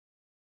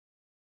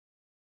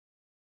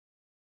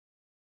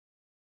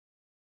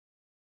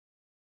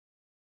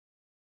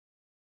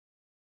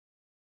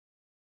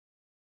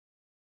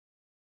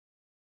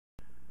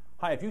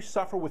Hi, if you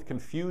suffer with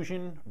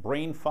confusion,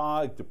 brain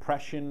fog,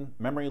 depression,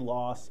 memory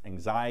loss,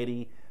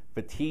 anxiety,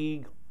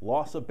 fatigue,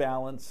 loss of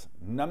balance,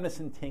 numbness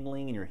and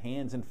tingling in your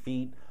hands and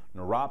feet,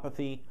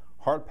 neuropathy,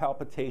 heart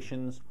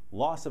palpitations,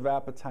 loss of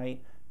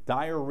appetite,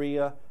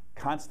 diarrhea,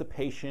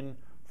 constipation,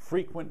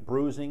 frequent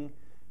bruising,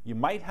 you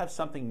might have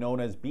something known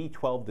as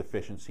B12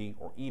 deficiency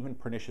or even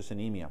pernicious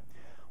anemia.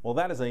 Well,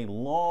 that is a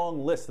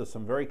long list of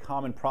some very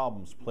common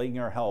problems plaguing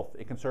our health.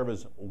 It can serve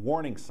as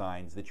warning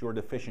signs that you are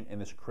deficient in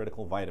this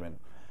critical vitamin.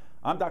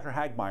 I'm Dr.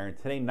 Hagmeyer, and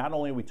today not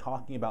only are we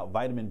talking about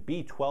vitamin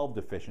B12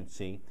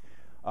 deficiency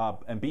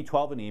and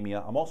B12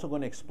 anemia, I'm also going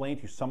to explain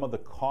to you some of the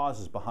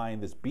causes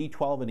behind this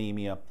B12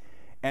 anemia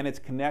and its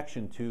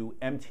connection to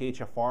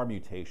MTHFR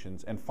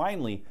mutations, and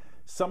finally,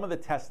 some of the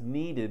tests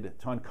needed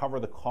to uncover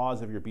the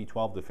cause of your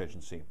B12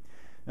 deficiency.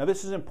 Now,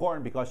 this is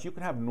important because you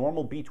can have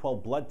normal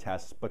B12 blood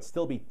tests but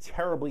still be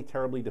terribly,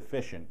 terribly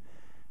deficient,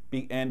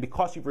 and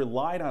because you've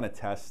relied on a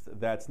test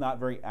that's not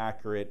very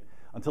accurate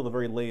until the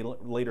very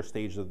later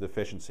stages of the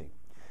deficiency.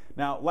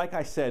 Now, like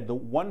I said, the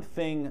one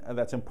thing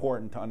that's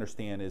important to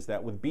understand is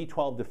that with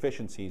B12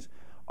 deficiencies,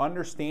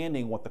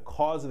 understanding what the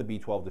cause of the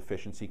B12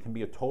 deficiency can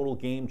be a total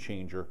game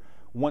changer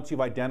once you've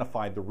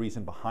identified the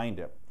reason behind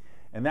it.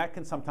 And that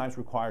can sometimes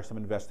require some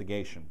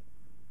investigation.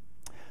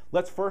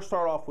 Let's first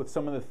start off with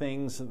some of the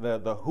things,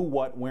 the who,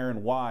 what, where,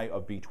 and why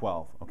of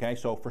B12. Okay,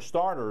 so for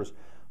starters,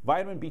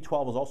 vitamin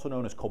B12 is also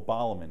known as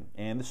cobalamin,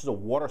 and this is a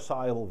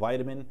water-soluble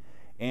vitamin,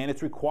 and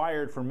it's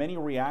required for many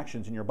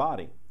reactions in your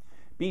body.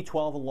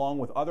 B12, along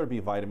with other B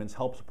vitamins,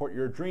 help support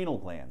your adrenal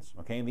glands.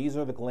 Okay, and these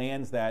are the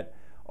glands that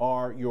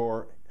are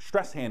your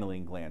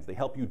stress-handling glands. They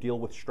help you deal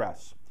with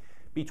stress.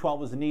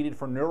 B12 is needed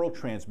for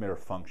neurotransmitter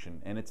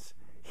function, and it's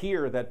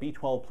here that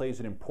B12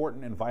 plays an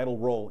important and vital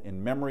role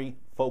in memory,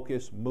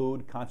 focus,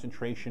 mood,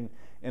 concentration,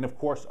 and of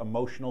course,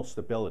 emotional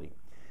stability.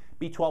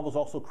 B12 is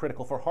also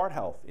critical for heart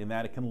health in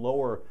that it can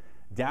lower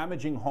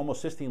damaging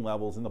homocysteine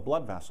levels in the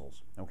blood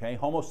vessels. Okay?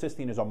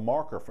 Homocysteine is a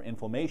marker for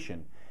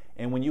inflammation,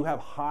 and when you have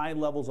high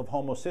levels of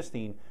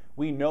homocysteine,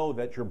 we know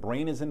that your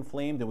brain is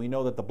inflamed, and we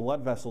know that the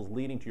blood vessels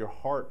leading to your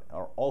heart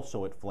are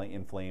also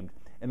inflamed,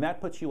 and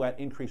that puts you at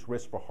increased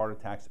risk for heart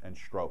attacks and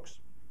strokes.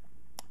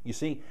 You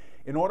see,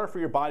 in order for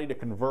your body to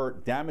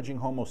convert damaging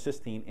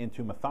homocysteine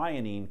into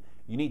methionine,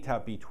 you need to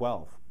have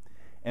B12.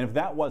 And if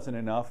that wasn't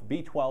enough,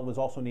 B12 is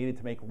also needed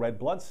to make red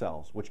blood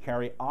cells, which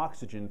carry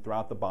oxygen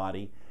throughout the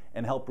body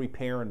and help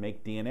repair and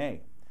make DNA.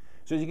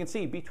 So as you can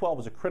see,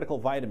 B12 is a critical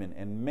vitamin,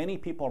 and many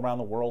people around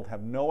the world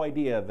have no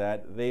idea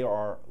that they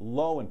are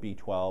low in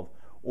B12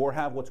 or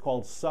have what's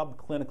called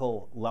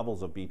subclinical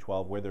levels of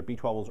B12, where their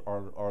B12s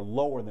are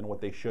lower than what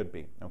they should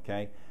be,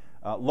 okay?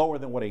 Lower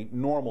than what a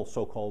normal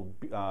so-called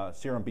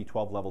serum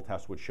B12 level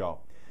test would show.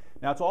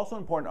 Now, it's also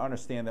important to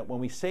understand that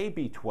when we say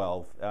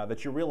B12,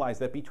 that you realize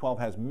that B12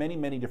 has many,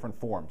 many different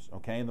forms,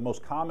 okay? And the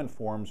most common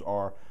forms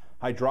are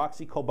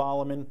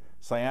hydroxycobalamin,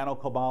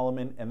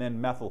 cyanocobalamin, and then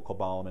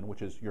methylcobalamin,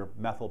 which is your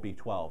methyl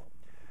B12.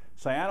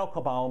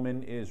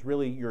 Cyanocobalamin is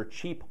really your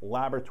cheap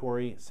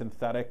laboratory,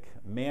 synthetic,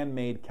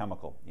 man-made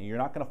chemical. You're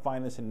not going to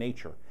find this in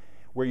nature.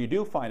 Where you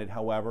do find it,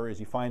 however, is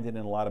you find it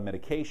in a lot of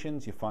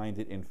medications. You find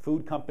it in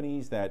food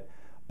companies that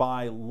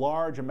buy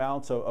large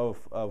amounts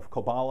of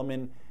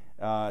cobalamin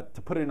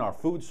to put it in our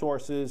food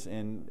sources,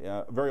 and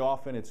very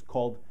often it's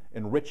called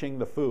enriching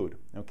the food.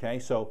 Okay,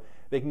 so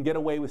they can get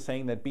away with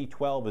saying that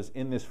B12 is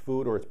in this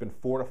food or it's been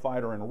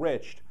fortified or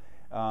enriched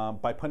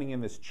by putting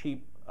in this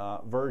cheap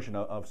version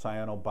of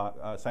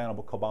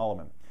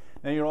cyanocobalamin.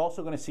 Now, you're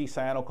also going to see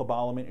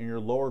cyanocobalamin in your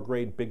lower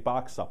grade big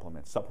box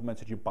supplements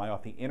that you buy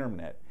off the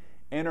internet,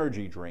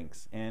 energy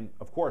drinks, and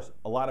of course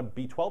a lot of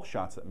B12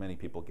 shots that many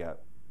people get.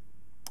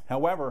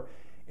 However,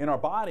 in our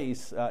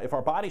bodies, if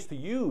our bodies to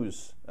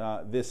use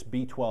this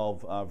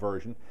B12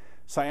 version,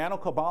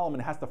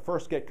 cyanocobalamin has to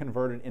first get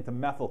converted into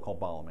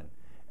methylcobalamin,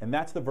 and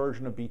that's the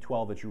version of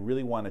B12 that you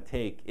really want to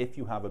take if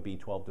you have a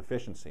B12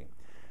 deficiency.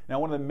 Now,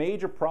 one of the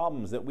major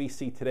problems that we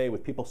see today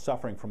with people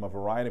suffering from a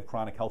variety of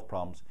chronic health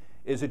problems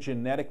is a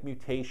genetic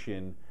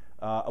mutation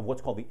of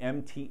what's called the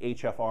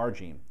MTHFR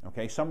gene.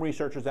 Okay, some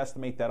researchers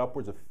estimate that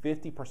upwards of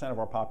 50% of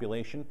our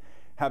population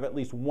have at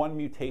least one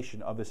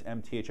mutation of this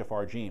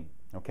MTHFR gene.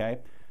 Okay,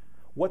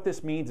 what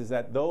this means is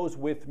that those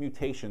with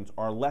mutations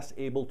are less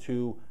able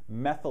to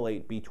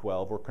methylate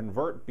B12 or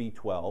convert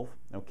B12.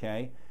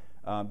 Okay,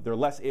 they're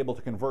less able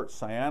to convert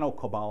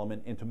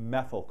cyanocobalamin into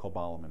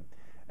methylcobalamin,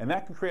 and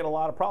that can create a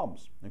lot of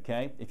problems.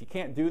 Okay, if you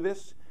can't do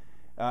this,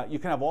 you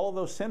can have all of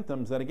those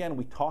symptoms that, again,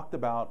 we talked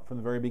about from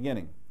the very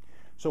beginning.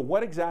 So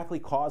what exactly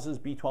causes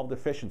B12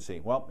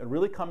 deficiency? Well, it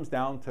really comes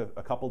down to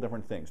a couple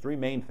different things, three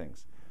main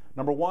things.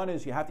 Number one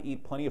is you have to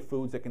eat plenty of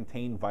foods that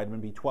contain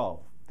vitamin B12.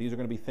 These are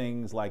going to be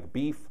things like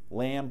beef,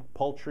 lamb,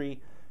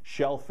 poultry,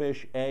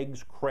 shellfish,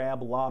 eggs,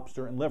 crab,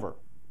 lobster, and liver.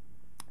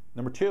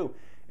 Number two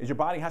is your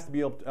body has to be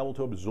able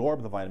to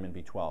absorb the vitamin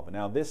B12. And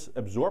now this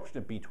absorption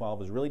of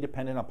B12 is really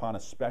dependent upon a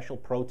special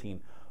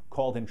protein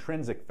called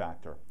intrinsic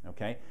factor.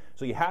 Okay,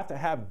 so you have to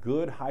have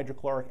good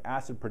hydrochloric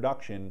acid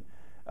production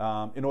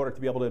in order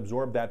to be able to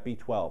absorb that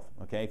B12.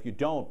 Okay, if you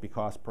don't,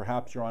 because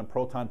perhaps you're on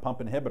proton pump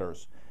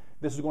inhibitors,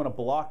 this is going to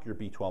block your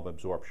B12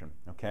 absorption,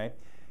 okay?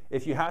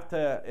 If you have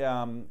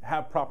to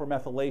have proper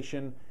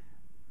methylation,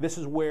 this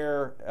is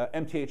where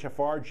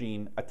MTHFR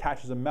gene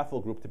attaches a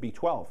methyl group to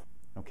B12,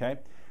 okay?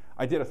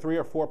 I did a 3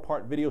 or 4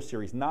 part video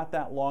series not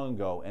that long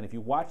ago, and if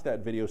you watch that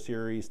video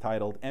series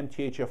titled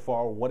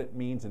MTHFR, What It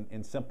Means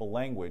in Simple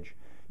Language,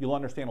 you'll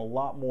understand a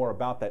lot more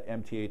about that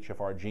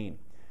MTHFR gene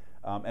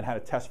and how to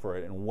test for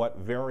it and what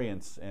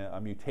variants,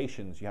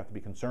 mutations you have to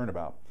be concerned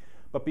about.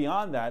 But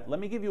beyond that, let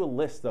me give you a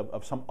list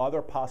of some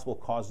other possible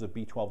causes of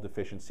B12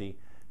 deficiency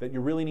that you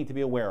really need to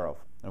be aware of,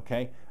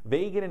 okay?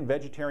 Vegan and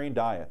vegetarian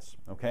diets,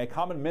 okay? A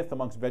common myth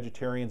amongst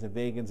vegetarians and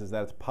vegans is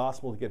that it's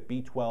possible to get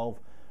B12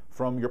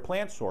 from your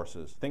plant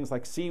sources, things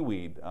like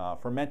seaweed,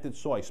 fermented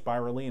soy,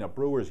 spirulina,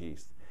 brewer's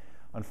yeast.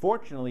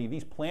 Unfortunately,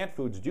 these plant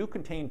foods do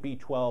contain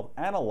B12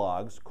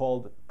 analogs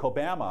called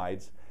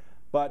cobamides,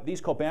 but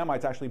these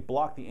cobamides actually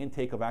block the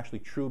intake of actually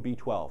true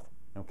B12,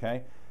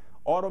 okay?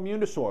 Autoimmune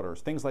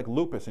disorders, things like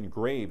lupus and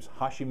Graves,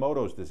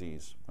 Hashimoto's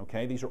disease,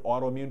 okay? These are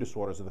autoimmune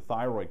disorders of the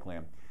thyroid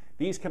gland.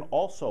 These can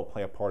also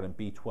play a part in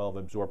B12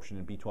 absorption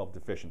and B12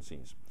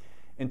 deficiencies.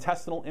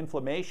 Intestinal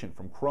inflammation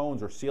from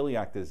Crohn's or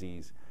celiac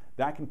disease,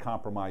 that can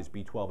compromise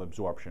B12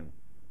 absorption.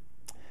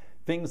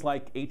 Things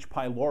like H.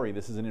 pylori,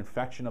 this is an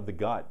infection of the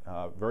gut,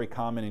 very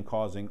common in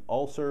causing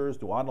ulcers,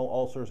 duodenal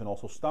ulcers, and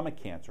also stomach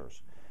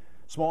cancers.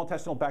 Small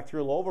intestinal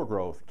bacterial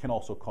overgrowth can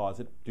also cause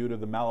it due to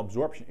the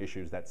malabsorption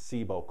issues that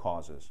SIBO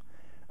causes.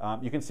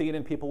 You can see it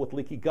in people with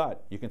leaky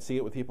gut. You can see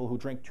it with people who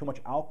drink too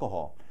much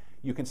alcohol.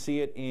 You can see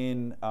it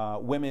in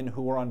women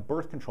who are on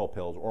birth control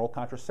pills, oral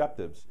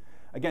contraceptives.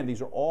 Again,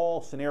 these are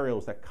all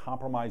scenarios that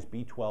compromise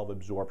B12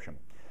 absorption.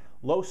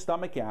 Low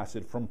stomach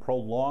acid from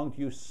prolonged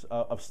use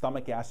of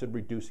stomach acid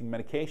reducing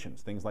medications,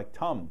 things like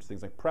Tums,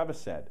 things like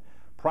Prevacid,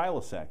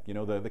 Prilosec, you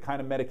know, the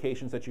kind of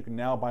medications that you can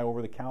now buy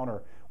over the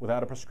counter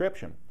without a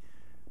prescription.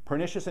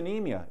 Pernicious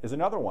anemia is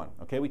another one,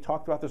 okay? We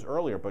talked about this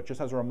earlier, but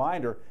just as a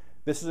reminder,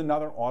 this is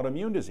another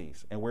autoimmune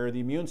disease, and where the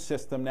immune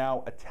system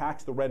now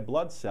attacks the red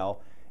blood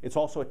cell, it's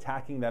also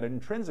attacking that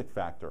intrinsic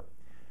factor.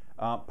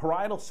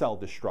 Parietal cell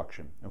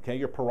destruction, okay?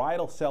 Your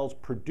parietal cells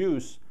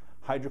produce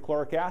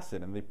hydrochloric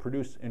acid and they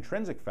produce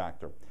intrinsic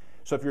factor.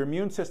 So if your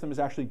immune system is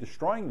actually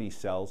destroying these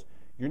cells,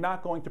 you're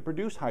not going to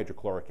produce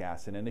hydrochloric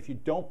acid, and if you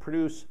don't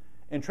produce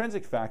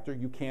intrinsic factor,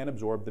 you can't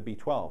absorb the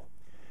B12.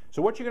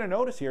 So what you're going to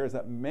notice here is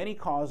that many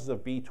causes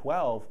of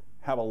B12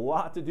 have a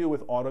lot to do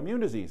with autoimmune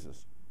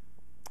diseases.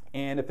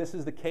 And if this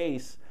is the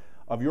case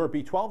of your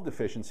B12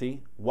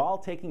 deficiency, while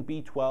taking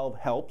B12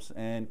 helps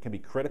and can be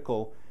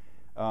critical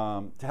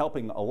to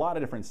helping a lot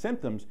of different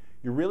symptoms,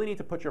 you really need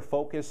to put your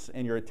focus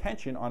and your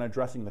attention on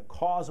addressing the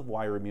cause of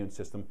why your immune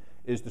system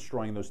is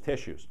destroying those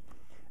tissues.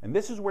 And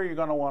this is where you're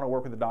going to want to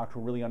work with a doctor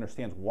who really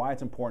understands why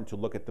it's important to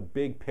look at the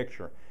big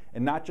picture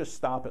and not just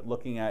stop at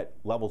looking at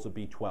levels of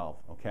B12,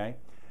 okay?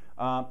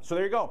 So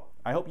there you go.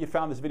 I hope you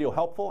found this video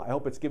helpful. I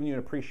hope it's given you an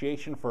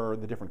appreciation for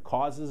the different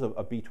causes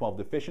of B12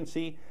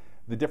 deficiency,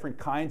 the different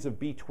kinds of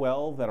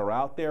B12 that are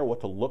out there, what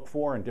to look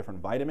for in different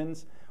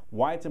vitamins,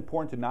 why it's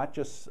important to not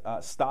just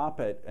stop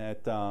at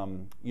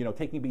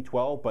taking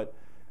B12, but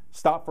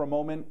stop for a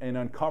moment and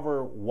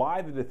uncover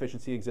why the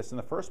deficiency exists in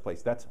the first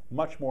place. That's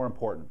much more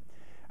important.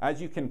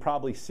 As you can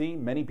probably see,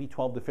 many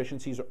B12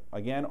 deficiencies,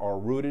 again, are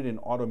rooted in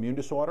autoimmune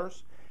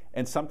disorders,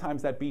 and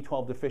sometimes that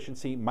B12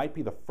 deficiency might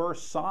be the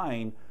first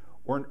sign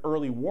or an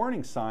early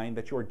warning sign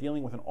that you are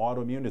dealing with an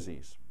autoimmune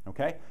disease,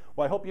 okay?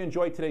 Well, I hope you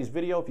enjoyed today's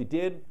video. If you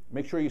did,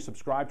 make sure you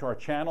subscribe to our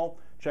channel.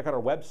 Check out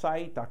our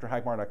website,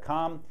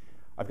 drhagmeyer.com.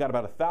 I've got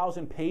about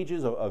 1,000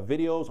 pages of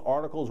videos,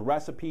 articles,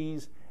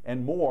 recipes,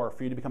 and more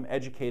for you to become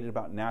educated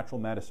about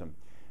natural medicine.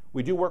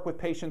 We do work with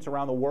patients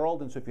around the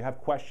world, and so if you have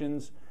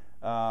questions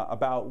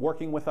about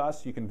working with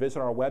us, you can visit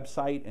our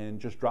website and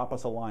just drop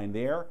us a line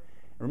there.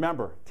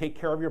 Remember, take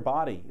care of your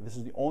body. This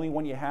is the only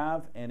one you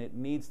have, and it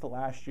needs to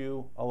last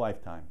you a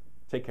lifetime.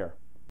 Take care.